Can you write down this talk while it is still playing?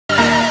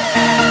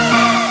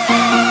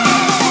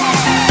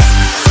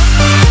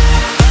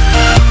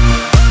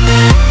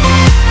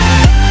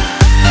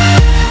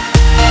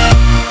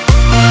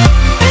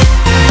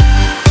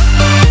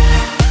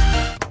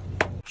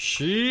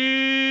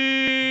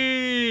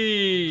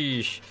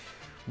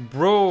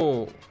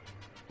Bro.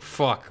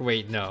 Fuck,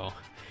 wait, no.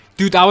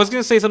 Dude, I was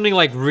gonna say something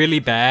like really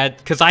bad,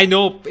 because I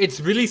know it's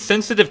really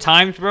sensitive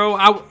times, bro.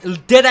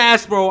 Dead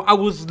ass, bro. I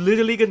was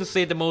literally gonna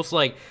say the most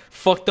like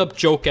fucked up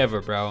joke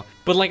ever, bro.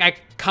 But like I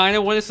kind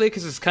of want to say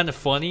because it's kind of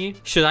funny.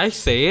 Should I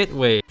say it?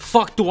 Wait.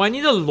 Fuck, do I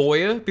need a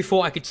lawyer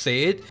before I could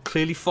say it?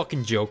 Clearly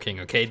fucking joking,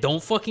 okay?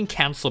 Don't fucking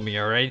cancel me,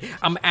 alright?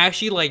 I'm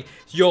actually like,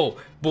 yo,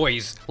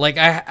 boys, like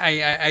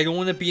I don't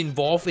want to be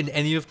involved in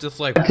any of this,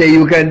 like, I tell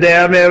you what kind of day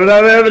I'm having.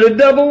 I'm having a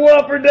double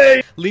whopper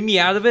day. leave me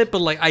out of it,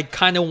 but like I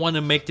kind of want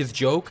to make this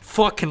joke.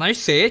 Fuck, can I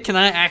say it? Can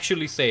I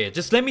actually say it?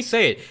 Just let me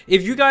say it.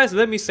 If you guys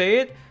let me say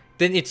it,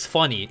 then it's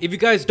funny. If you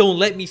guys don't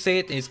let me say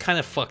it, then it's kind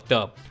of fucked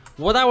up.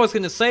 What I was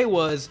gonna say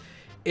was,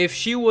 if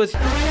she was...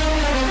 What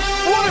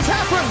has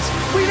happened?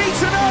 We need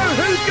to know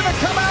who's going to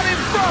come out in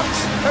front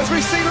as we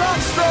see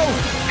Lance Stroll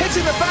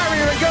hitting the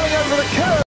barrier and going over the curb.